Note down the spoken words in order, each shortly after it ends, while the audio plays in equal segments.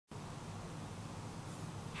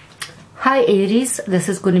Hi Aries, this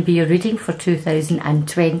is going to be a reading for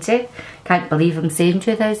 2020. Can't believe I'm saying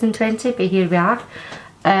 2020, but here we are.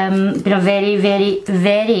 Been a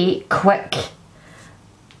very quick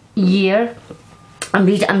year.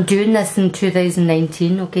 I'm doing this in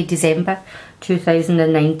 2019, okay, December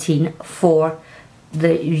 2019 for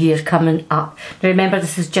the year coming up. Now remember,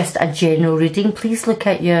 this is just a general reading. Please look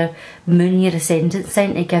at your moon, your ascendant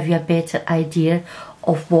sign to give you a better idea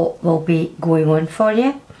of what will be going on for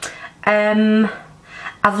you.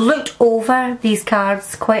 I've looked over these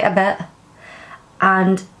cards quite a bit,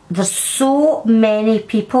 and there's so many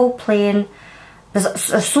people playing.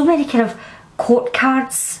 There's so many kind of court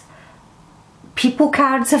cards, people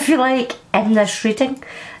cards if you like, in this reading,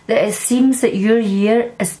 that it seems that your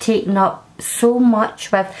year is taken up so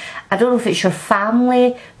much with, I don't know if it's your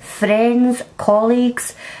family, friends,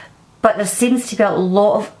 colleagues, but there seems to be a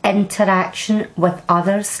lot of interaction with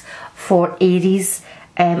others for Aries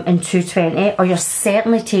in 2020, or you're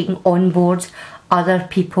certainly taking on board other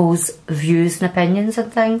people's views and opinions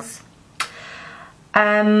and things.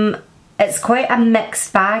 It's quite a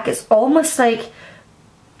mixed bag. It's almost like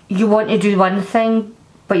you want to do one thing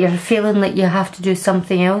but you're feeling like you have to do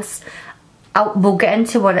something else. We'll get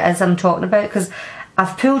into what it is I'm talking about, because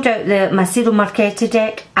I've pulled out my Zero Marchetti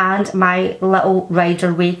deck and my little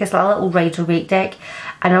Rider-Waite. It's like a little Rider-Waite deck,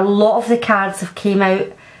 and a lot of the cards have came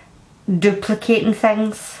out duplicating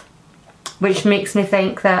things, which makes me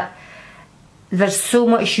think that there's so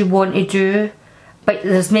much you want to do, but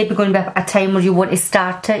there's maybe going to be a time where you want to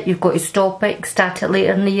start it, you've got to stop it, start it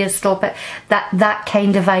later in the year, stop it, that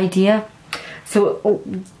kind of idea. So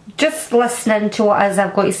just listening to what it is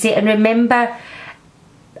I've got to say, and remember,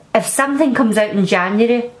 if something comes out in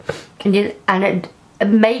January and it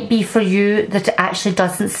might be for you that it actually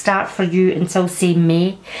doesn't start for you until, say,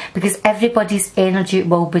 May, because everybody's energy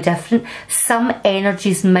will be different. Some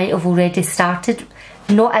energies might have already started.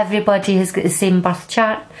 Not everybody has got the same birth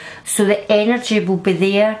chart, so the energy will be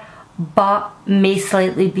there but may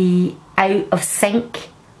slightly be out of sync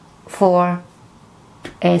for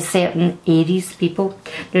certain Aries people.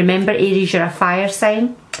 Remember, Aries, you're a fire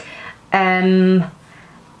sign. I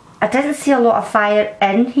didn't see a lot of fire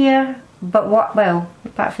in here, but well,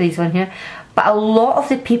 apart from these one here, but a lot of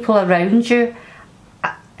the people around you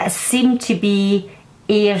seem to be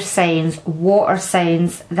air signs, water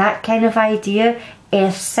signs, that kind of idea,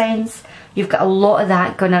 earth signs. You've got a lot of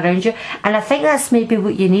that going around you, and I think that's maybe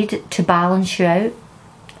what you need to balance you out,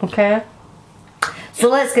 okay? So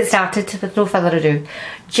let's get started with no further ado.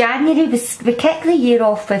 January, we kick the year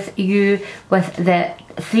off with you with the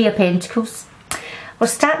Three of Pentacles. We're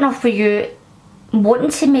starting off with you wanting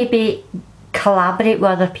to maybe collaborate with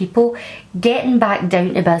other people, getting back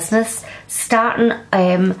down to business, starting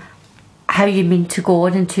how you mean to go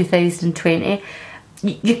on in 2020.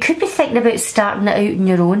 You could be thinking about starting it out on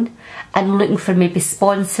your own and looking for maybe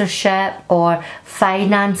sponsorship or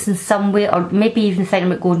finance in some way, or maybe even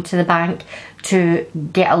thinking about going to the bank to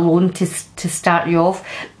get a loan to start you off.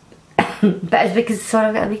 But as we can, sorry,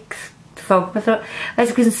 I've got a wee frog in my throat. As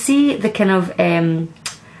you can see, the kind of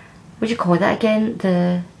what do you call that again? What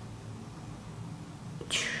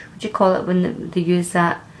do you call it when they use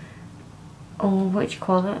that? Oh, what do you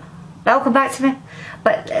call it? That'll come back to me.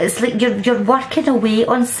 But it's like you're working away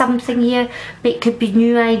on something here, but it could be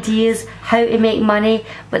new ideas, how to make money,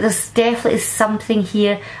 but there's definitely something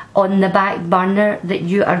here on the back burner that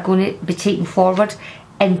you are going to be taking forward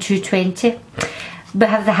in 2020. We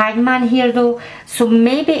have the Hangman here though, so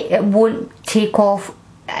maybe it won't take off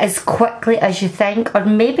as quickly as you think, or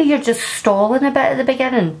maybe you're just stalling a bit at the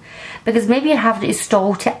beginning, because maybe you're having to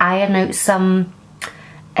stall to iron out some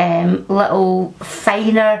little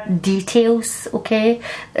finer details, okay?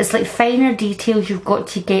 It's like finer details you've got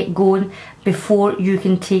to get going before you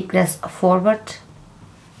can take this forward.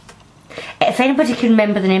 If anybody can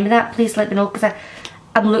remember the name of that, please let me know, because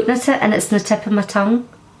I'm looking at it and it's on the tip of my tongue.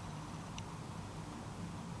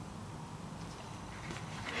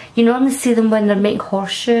 You normally see them when they're making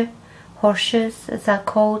horseshoes, is that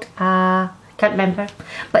called? Can't remember,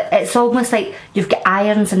 but it's almost like you've got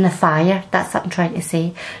irons in the fire. That's what I'm trying to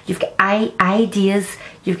say. You've got ideas,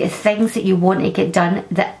 you've got things that you want to get done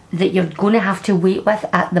that you're going to have to wait with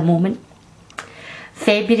at the moment.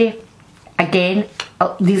 February, again,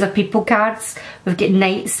 these are people cards. We've got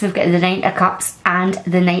Knights, we've got the Knight of Cups and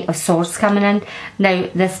the Knight of Swords coming in. Now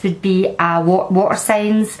this would be water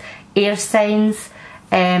signs, air signs,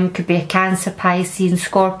 could be a Cancer, Pisces and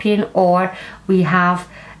Scorpion, or we have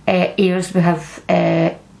Aries, we have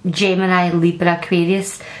Gemini, Libra,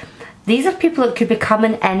 Aquarius. These are people that could be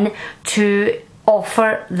coming in to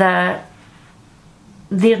offer their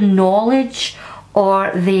knowledge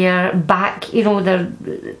or they're back, you know, they're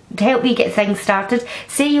to help you get things started.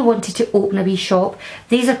 Say you wanted to open a wee shop,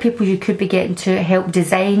 these are people you could be getting to help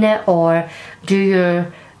design it, or do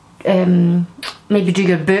your maybe do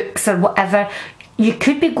your books or whatever. You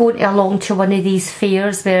could be going along to one of these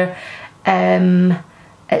fairs where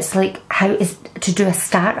it's like how is to do a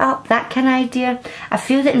start-up, that kind of idea. I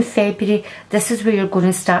feel that in February, this is where you're going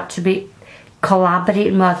to start to be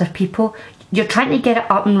collaborating with other people. You're trying to get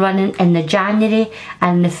it up and running in the January,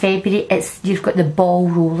 and in the February, you've got the ball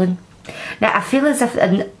rolling. Now, I feel as if,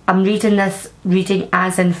 and I'm reading this reading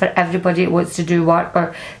as in for everybody that wants to do work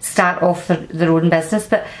or start off their own business,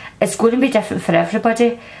 but it's going to be different for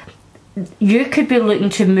everybody. You could be looking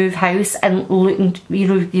to move house and looking, you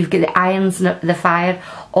know, you've got the irons in the fire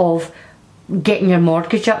of getting your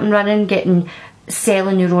mortgage up and running,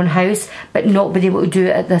 selling your own house, but not being able to do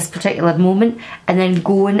it at this particular moment, and then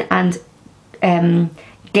going and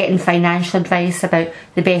getting financial advice about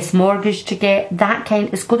the best mortgage to get, that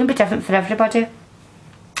kind. It's going to be different for everybody.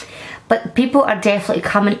 But people are definitely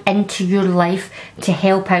coming into your life to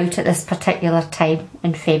help out at this particular time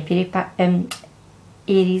in February,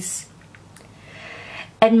 Aries.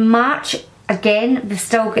 In March, again, we've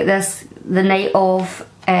still got this, the Knight of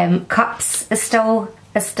Cups is still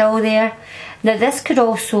there. Now this could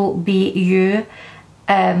also be you,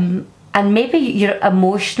 and maybe you're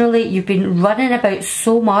emotionally, you've been running about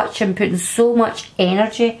so much and putting so much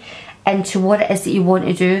energy into what it is that you want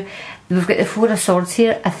to do. We've got the Four of Swords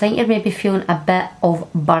here. I think you're maybe feeling a bit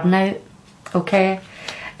of burnout, okay?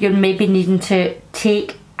 You're maybe needing to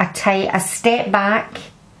take a step back,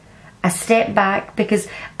 because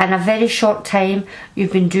in a very short time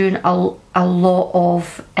you've been doing a lot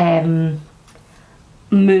of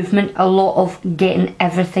movement, a lot of getting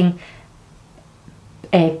everything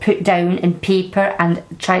put down in paper and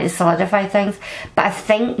trying to solidify things. But I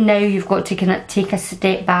think now you've got to kind of take a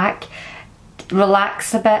step back,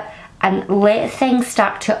 relax a bit, and let things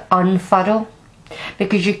start to unfurl,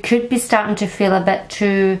 because you could be starting to feel a bit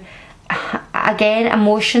too, again,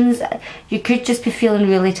 emotions, you could just be feeling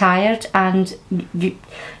really tired, and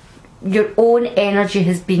your own energy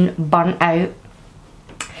has been burnt out.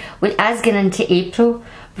 With us getting into April,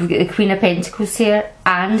 we've got the Queen of Pentacles here,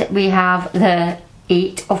 and we have the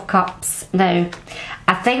Eight of Cups. Now,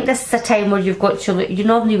 I think this is a time where you've got to look, you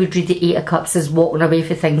normally would read the Eight of Cups as walking away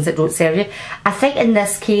for things that don't serve you. I think in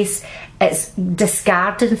this case, it's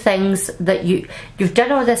discarding things that you've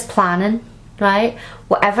done all this planning, right?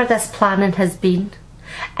 Whatever this planning has been,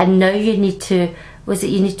 and now you need to,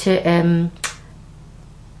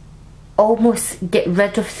 almost get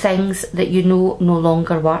rid of things that you know no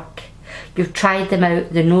longer work. You've tried them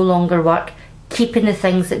out, they no longer work. Keeping the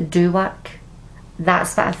things that do work.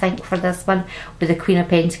 That's what I think for this one with the Queen of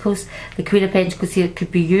Pentacles. The Queen of Pentacles here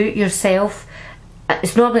could be you yourself.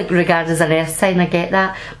 It's not like regarded as an earth sign, I get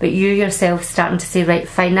that, but you yourself starting to say, right,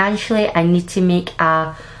 financially I need to make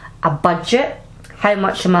a budget. How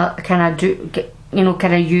much can I do, you know,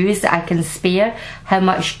 can I use that I can spare? How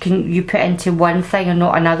much can you put into one thing and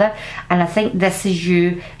not another? And I think this is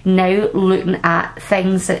you now looking at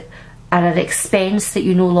things that are an expense that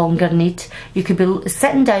you no longer need. You could be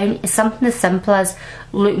sitting down, something as simple as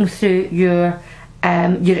looking through your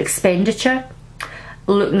expenditure,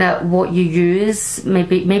 looking at what you use.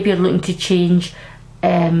 Maybe you're looking to change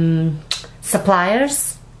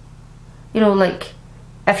suppliers. You know, like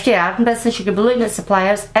if you are in business, you could be looking at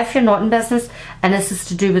suppliers. If you're not in business, and this is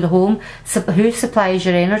to do with the home, so who supplies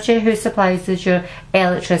your energy, who supplies your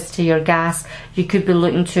electricity, your gas, you could be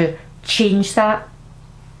looking to change that.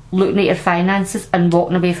 Looking at your finances and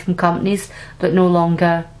walking away from companies that no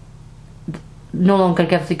longer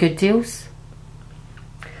give the good deals.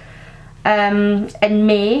 In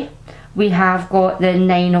May, we have got the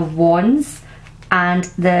Nine of Wands and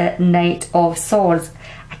the Knight of Swords.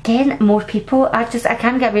 Again, more people. I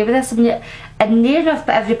can't get away with this. I mean, in near enough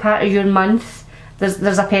but every part of your month,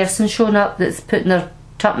 there's a person showing up that's putting their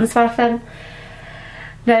tuppence worth in.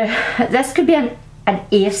 Now, this could be an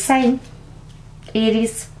air sign,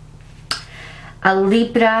 Aries, a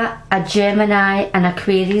Libra, a Gemini, an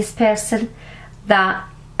Aquarius person that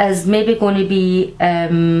is maybe going to be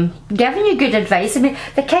giving you good advice. I mean,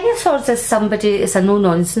 the King of Swords is somebody, it's a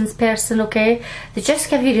no-nonsense person, okay? They just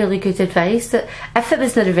give you really good advice. That if it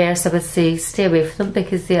was the reverse, I would say stay away from them,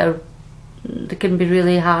 because they can be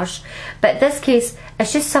really harsh. But in this case,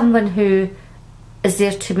 it's just someone who is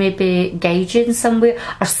there to maybe guide you in some way,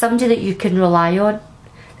 or somebody that you can rely on.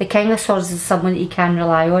 The King of Swords is someone that you can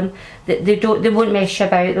rely on. They won't mess you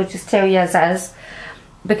about. They'll just tell you as it is.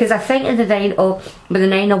 Because I think in the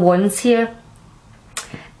Nine of Wands here,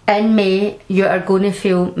 in May you are going to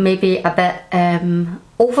feel maybe a bit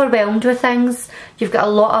overwhelmed with things. You've got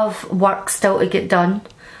a lot of work still to get done.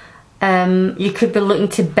 You could be looking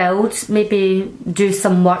to build, maybe do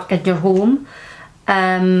some work in your home.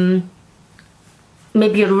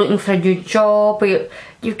 Maybe you're looking for a new job, or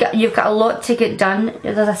you've got a lot to get done.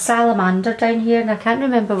 There's a salamander down here, and I can't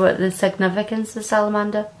remember what the significance of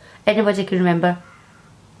salamander. Anybody can remember?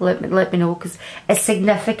 Let me know, because it's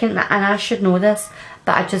significant, and I should know this,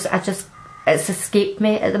 but I just it's escaped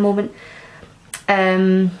me at the moment.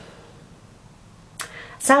 Salamander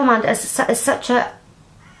is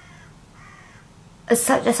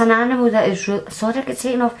it's an animal that is really, sorry I get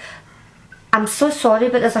taken off. I'm so sorry,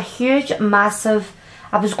 but there's a huge, massive,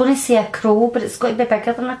 I was going to say a crow, but it's got to be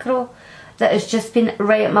bigger than a crow, that has just been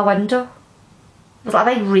right at my window. It's like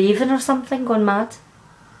a big raven or something going mad.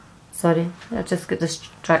 Sorry, I just got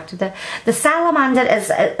distracted there. The salamander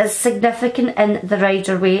is significant in the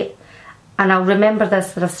Rider-Waite, and I'll remember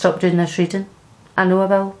this when I've stopped doing this reading. I know I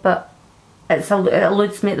will, but it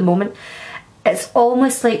eludes me at the moment. It's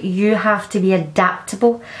almost like you have to be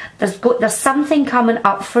adaptable. There's something coming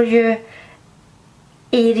up for you,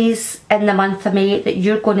 Aries, in the month of May that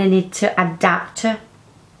you're going to need to adapt to.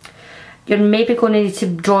 You're maybe going to need to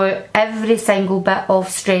draw every single bit of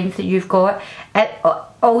strength that you've got,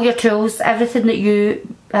 all your tools, everything that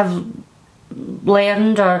you have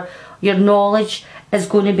learned, or your knowledge is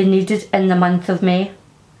going to be needed in the month of May.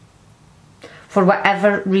 For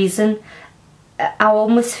whatever reason, I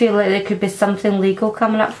almost feel like there could be something legal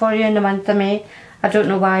coming up for you in the month of May. I don't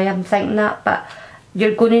know why I'm thinking that, but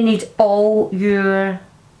you're going to need all your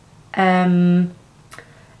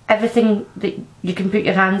everything that you can put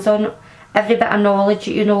your hands on, every bit of knowledge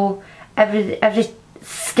that you know, every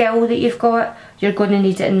skill that you've got, you're going to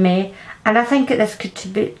need it in May. And I think that this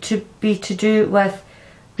could be to do with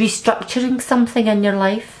restructuring something in your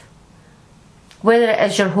life, whether it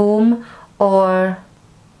is your home or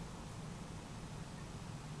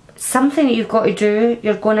something that you've got to do.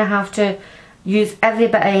 You're going to have to use every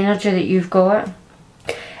bit of energy that you've got.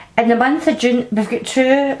 In the month of June, we've got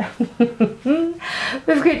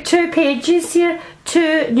two pages here,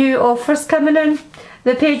 two new offers coming in.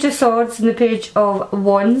 The Page of Swords and the Page of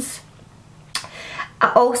Wands.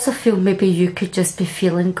 I also feel maybe you could just be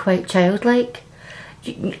feeling quite childlike.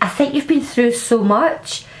 I think you've been through so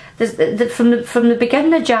much. From the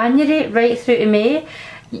beginning of January right through to May,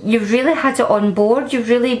 you've really had it on board. You've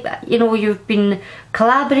really, you've been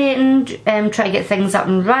collaborating, trying to get things up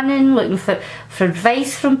and running, looking for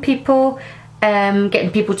advice from people, getting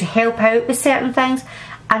people to help out with certain things.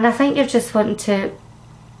 And I think you're just wanting to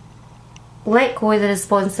let go of the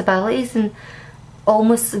responsibilities and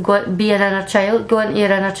almost be an inner child, go into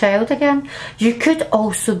your inner child again. You could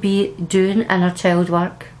also be doing inner child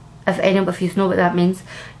work. If you know what that means,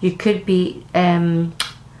 you could be having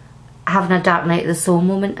a dark night of the soul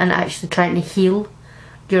moment and actually trying to heal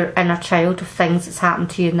your inner child of things that's happened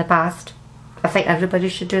to you in the past. I think everybody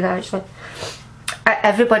should do that, actually.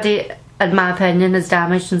 Everybody, in my opinion, is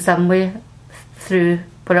damaged in some way through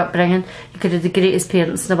their upbringing. You could have the greatest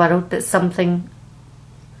parents in the world, but something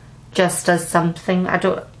just does something.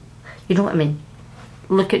 You know what I mean?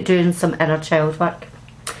 Look at doing some inner child work.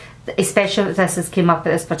 Especially if this has came up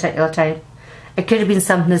at this particular time. It could have been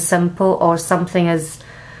something as simple or something as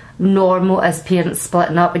normal as parents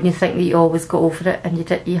splitting up, and you think that you always go over it, and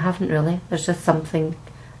you haven't really. There's just something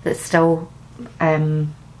that's still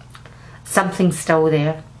something's still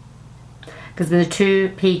there. Because when the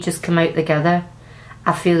two pages come out together,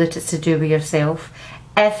 I feel that it's to do with yourself.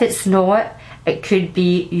 If it's not, it could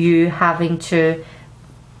be you having to,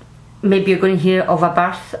 maybe you're going to hear of a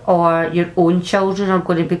birth, or your own children are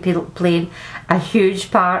going to be playing a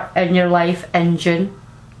huge part in your life in June.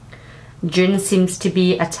 June seems to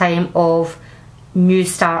be a time of new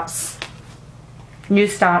starts. New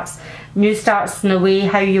starts. New starts in the way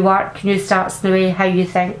how you work, new starts in the way how you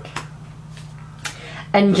think.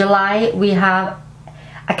 In July we have,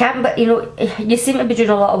 you seem to be doing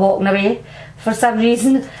a lot of walking away for some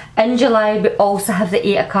reason. In July we also have the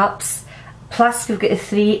 8 of Cups, plus we've got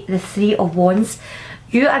the three of Wands.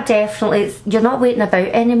 You are definitely, you're not waiting about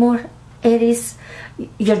anymore, Aries.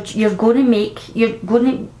 You're going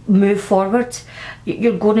to move forward.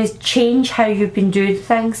 You're going to change how you've been doing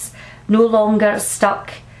things. No longer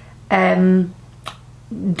stuck doing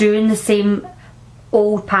the same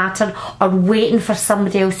old pattern, or waiting for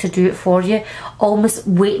somebody else to do it for you, almost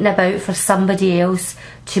waiting about for somebody else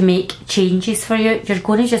to make changes for you. You're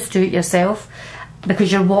going to just do it yourself, because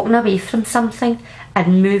you're walking away from something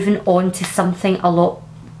and moving on to something a lot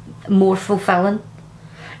more fulfilling.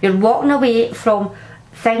 You're walking away from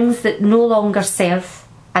things that no longer serve.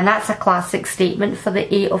 And that's a classic statement for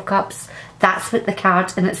the Eight of Cups. That's what the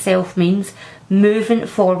card in itself means. Moving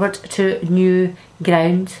forward to new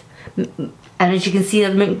ground. And as you can see,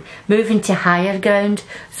 they're moving to higher ground.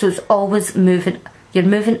 So it's always moving. You're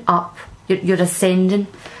moving up. You're ascending.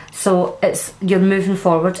 So you're moving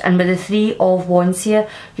forward. And with the Three of Wands here,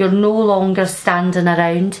 you're no longer standing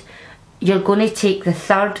around. You're going to take the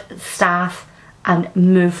third staff and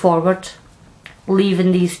move forward,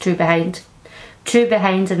 leaving these two behind. Two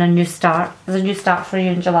behind and a new start. There's a new start for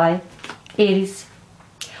you in July, Aries.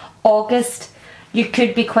 August, you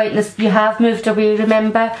could be quite, you have moved away,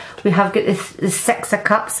 remember? We have got the Six of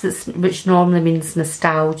Cups, which normally means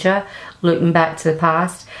nostalgia, looking back to the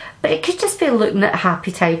past. But it could just be looking at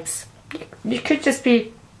happy times. You could just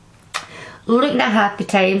be looking at happy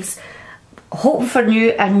times, hoping for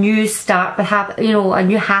a new start, with a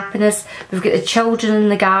new happiness. We've got the children in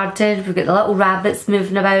the garden, we've got the little rabbits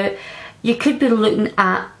moving about. You could be looking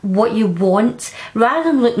at what you want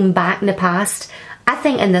rather than looking back in the past. I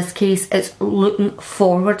think in this case it's looking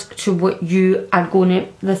forward to what you are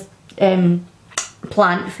going to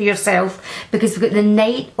plan for yourself, because we've got the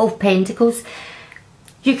Knight of Pentacles.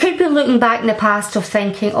 You could be looking back in the past of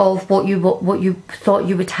thinking of what you thought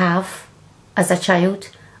you would have as a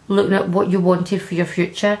child, looking at what you wanted for your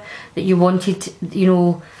future, that you wanted,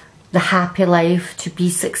 the happy life, to be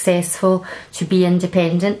successful, to be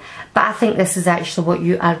independent. But I think this is actually what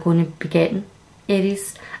you are going to be getting,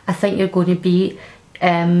 Aries. I think you're going to be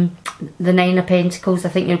the Nine of Pentacles. I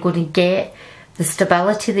think you're going to get the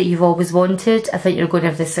stability that you've always wanted. I think you're going to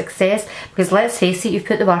have the success, because let's face it, you've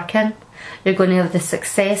put the work in. You're going to have the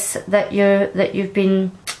success that you've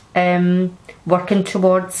been working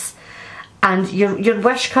towards, and your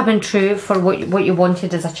wish coming true for what you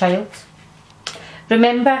wanted as a child.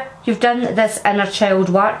 Remember, you've done this inner child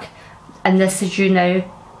work, and this is you now.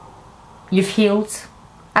 You've healed.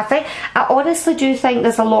 I honestly do think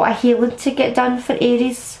there's a lot of healing to get done for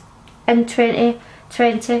Aries in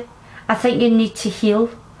 2020. I think you need to heal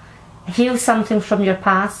something from your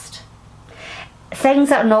past. Things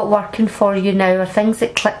that are not working for you now, or things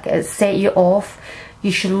that set you off,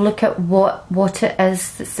 you should look at what it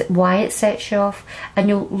is, why it sets you off, and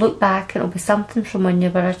you'll look back and it'll be something from when you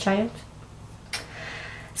were a child.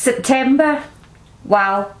 September,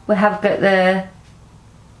 wow, we have got the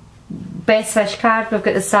Best Wish card, we've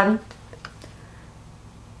got the Sun.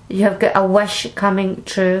 You have got a wish coming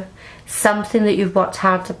true, something that you've worked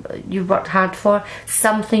hard for,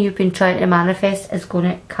 something you've been trying to manifest is going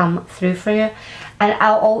to come through for you. And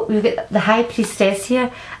we've got the High Priestess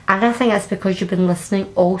here, and I think that's because you've been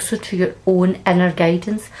listening also to your own inner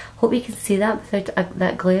guidance. Hope you can see that without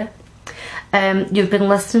that glare. You've been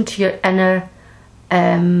listening to your inner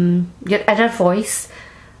voice,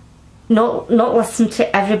 not listen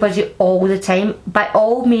to everybody all the time. By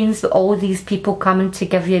all means, with all these people coming to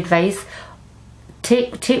give you advice,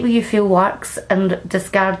 take what you feel works and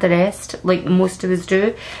discard the rest, like most of us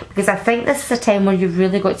do, because I think this is a time where you've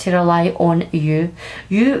really got to rely on you.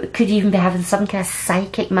 You could even be having some kind of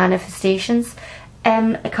psychic manifestations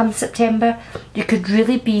come September. You could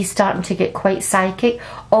really be starting to get quite psychic,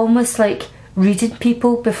 almost like reading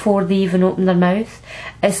people before they even open their mouth.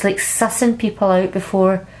 It's like sussing people out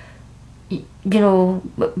before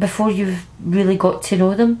you've really got to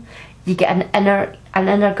know them. You get an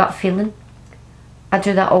inner gut feeling. I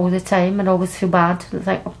do that all the time and always feel bad. I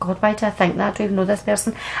think, oh God, why do I think that? I don't even know this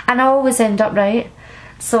person. And I always end up right.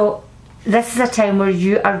 So this is a time where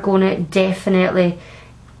you are going to definitely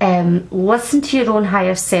listen to your own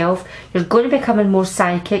higher self. You're going to be becoming more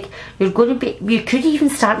psychic. You could even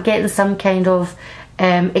start getting some kind of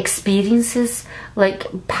experiences, like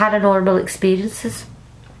paranormal experiences.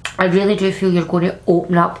 I really do feel you're going to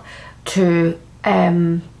open up to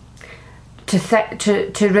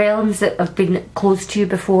realms that have been close to you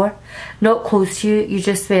before. Not close to you, you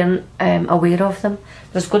just weren't aware of them.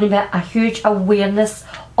 There's going to be a huge awareness,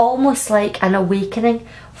 almost like an awakening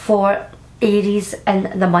for Aries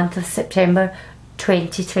in the month of September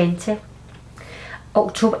 2020.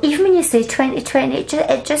 October, even when you say 2020,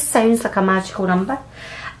 it just sounds like a magical number.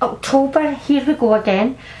 October, here we go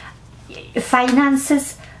again.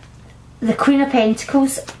 Finances, the Queen of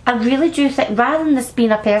Pentacles. I really do think, rather than this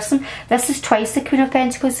being a person, this is twice the Queen of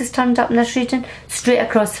Pentacles has turned up in this reading, straight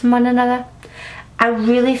across from one another. I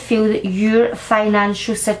really feel that your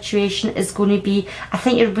financial situation is going to be, I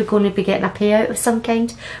think you're going to be getting a payout of some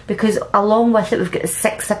kind, because along with it we've got the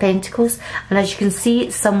Six of Pentacles, and as you can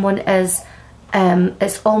see, someone is,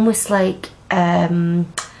 it's almost like a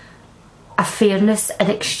fairness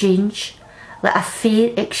in exchange, like a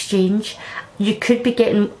fair exchange. you could be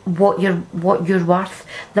getting what you're worth.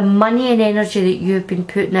 The money and energy that you've been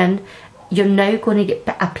putting in, you're now going to get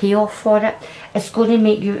a payoff for it. It's going to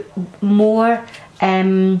make you more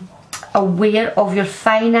aware of your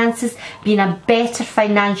finances, be in a better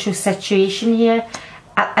financial situation here,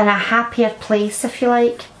 in a happier place, if you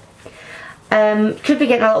like. Could be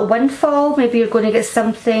getting a little windfall. Maybe you're going to get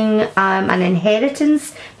something, an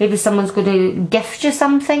inheritance. Maybe someone's going to gift you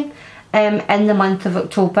something in the month of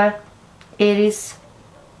October, Aries.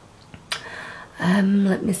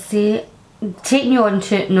 Let me see. Taking you on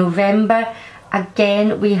to November.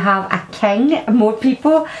 Again, we have a king, more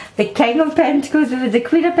people. The King of Pentacles, we have the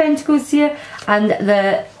Queen of Pentacles here, and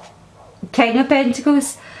the King of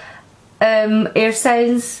Pentacles, air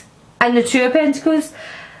signs, and the Two of Pentacles.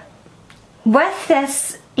 With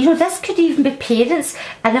this, you know, this could even be parents,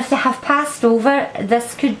 and if they have passed over,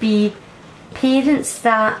 this could be parents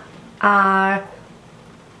that are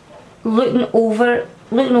looking over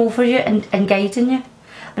you and guiding you.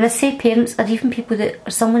 And I say parents, or even people that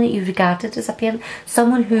are someone that you regarded as a parent,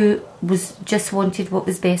 someone who was just wanted what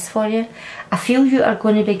was best for you. I feel you are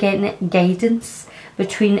going to be getting guidance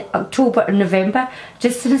between October and November,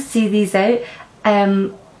 just to see these out.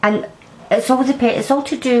 And it's all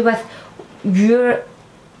to do with your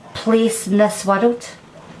place in this world.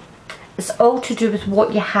 It's all to do with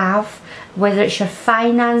what you have, whether it's your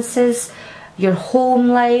finances, your home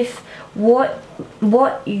life, what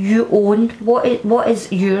you own, what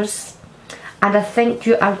is yours. And I think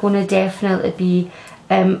you are going to definitely be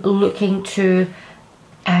looking to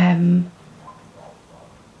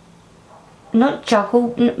not juggle.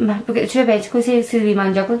 We've got the Two of Pentacles here, so the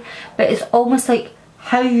man juggling, but it's almost like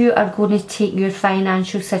how you are going to take your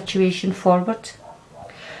financial situation forward,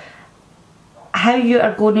 how you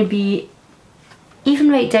are going to be, even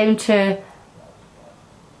right down to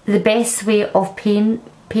the best way of paying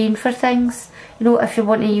for things. You know, if you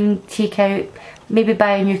want to even take out, maybe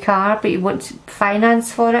buy a new car, but you want to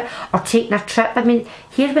finance for it, or taking a trip. I mean,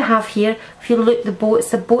 here we have here, if you look, the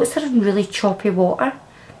boats are in really choppy water.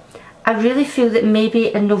 I really feel that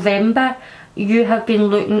maybe in November you have been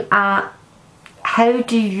looking at how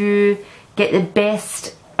do you get the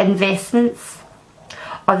best investments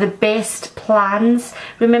or the best plans.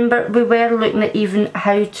 Remember, we were looking at even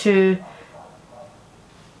how to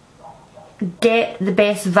get the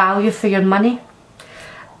best value for your money,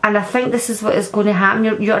 and I think this is what is going to happen.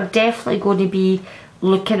 You're definitely going to be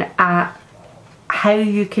looking at how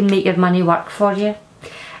you can make your money work for you.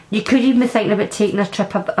 You could even be thinking about taking a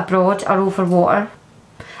trip abroad or over water,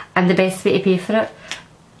 and the best way to pay for it.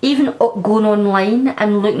 Even going online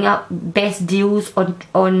and looking at best deals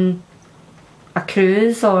on a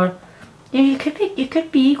cruise, or you know, you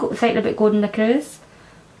could be thinking about going on a cruise.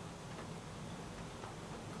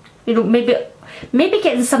 You know, maybe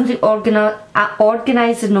getting something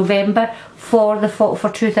organised in November for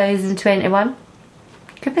 2021.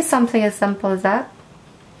 Could be something as simple as that.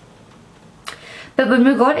 But when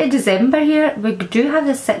we go to December here, we do have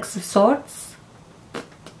the Six of Swords.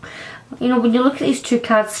 You know, when you look at these two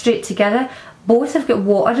cards straight together, both have got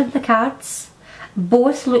water in the cards.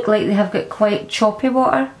 Both look like they have got quite choppy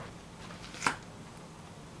water.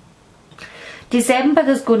 December,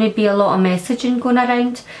 there's going to be a lot of messaging going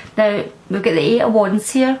around. Now, we've got the Eight of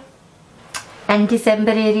Wands here in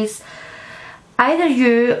December, Aries. Either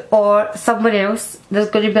you or someone else, there's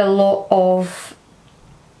going to be a lot of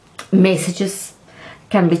messages.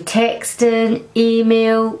 Can be texting,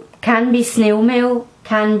 email, can be snail mail,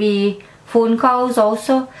 can be phone calls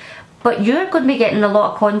also. But you're going to be getting a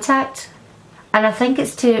lot of contact. And I think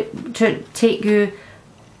it's to take you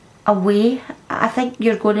away. I think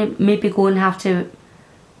you're going to maybe go and have to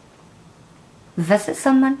visit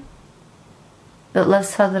someone that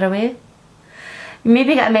lives further away. You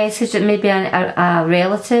maybe get a message that maybe a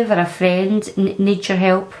relative or a friend needs your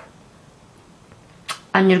help,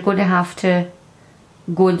 and you're going to have to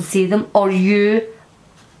go and see them, or you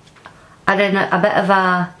are in a bit of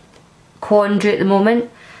a quandary at the moment,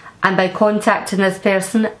 and by contacting this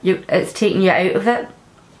person it's taking you out of it.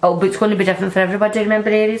 Oh, but it's going to be different for everybody, remember,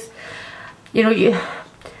 Aries. You know,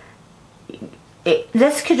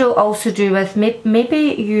 this could also do with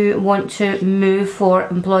maybe you want to move for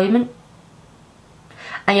employment,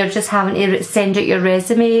 and you're just having to send out your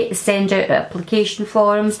resume, send out application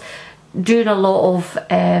forms, doing a lot of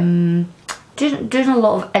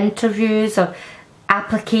interviews or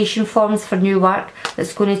application forms for new work.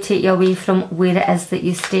 That's going to take you away from where it is that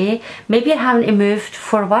you stay. Maybe you're having to move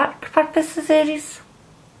for work purposes, Aries.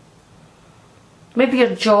 Maybe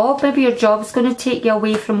your job is going to take you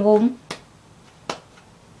away from home.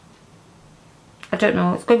 I don't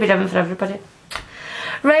know, it's going to be different for everybody.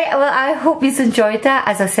 Right, well, I hope you've enjoyed that.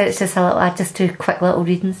 As I said, it's just I just do quick little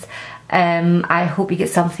readings. I hope you get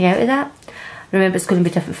something out of that. Remember, it's going to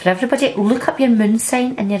be different for everybody. Look up your moon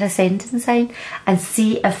sign and your ascending sign and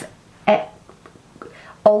see if it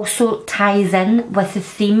also ties in with the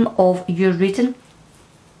theme of your reading.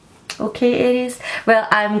 Okay, Aries. Well,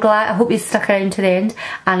 I'm glad. I hope you stuck around to the end,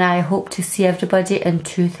 and I hope to see everybody in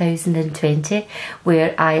 2020,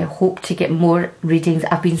 where I hope to get more readings.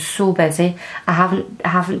 I've been so busy. I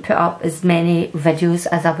haven't put up as many videos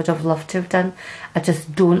as I would have loved to have done. I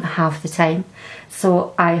just don't have the time.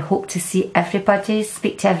 So I hope to see everybody,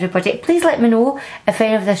 speak to everybody. Please let me know if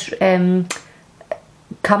any of this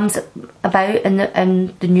comes about in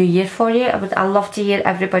the new year for you. I love to hear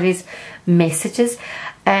everybody's messages,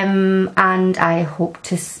 and I hope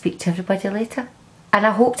to speak to everybody later. And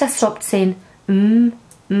I hope to stop saying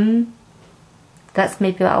That's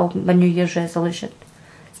maybe my New Year's resolution.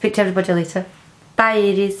 Speak to everybody later. Bye,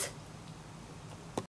 Aries.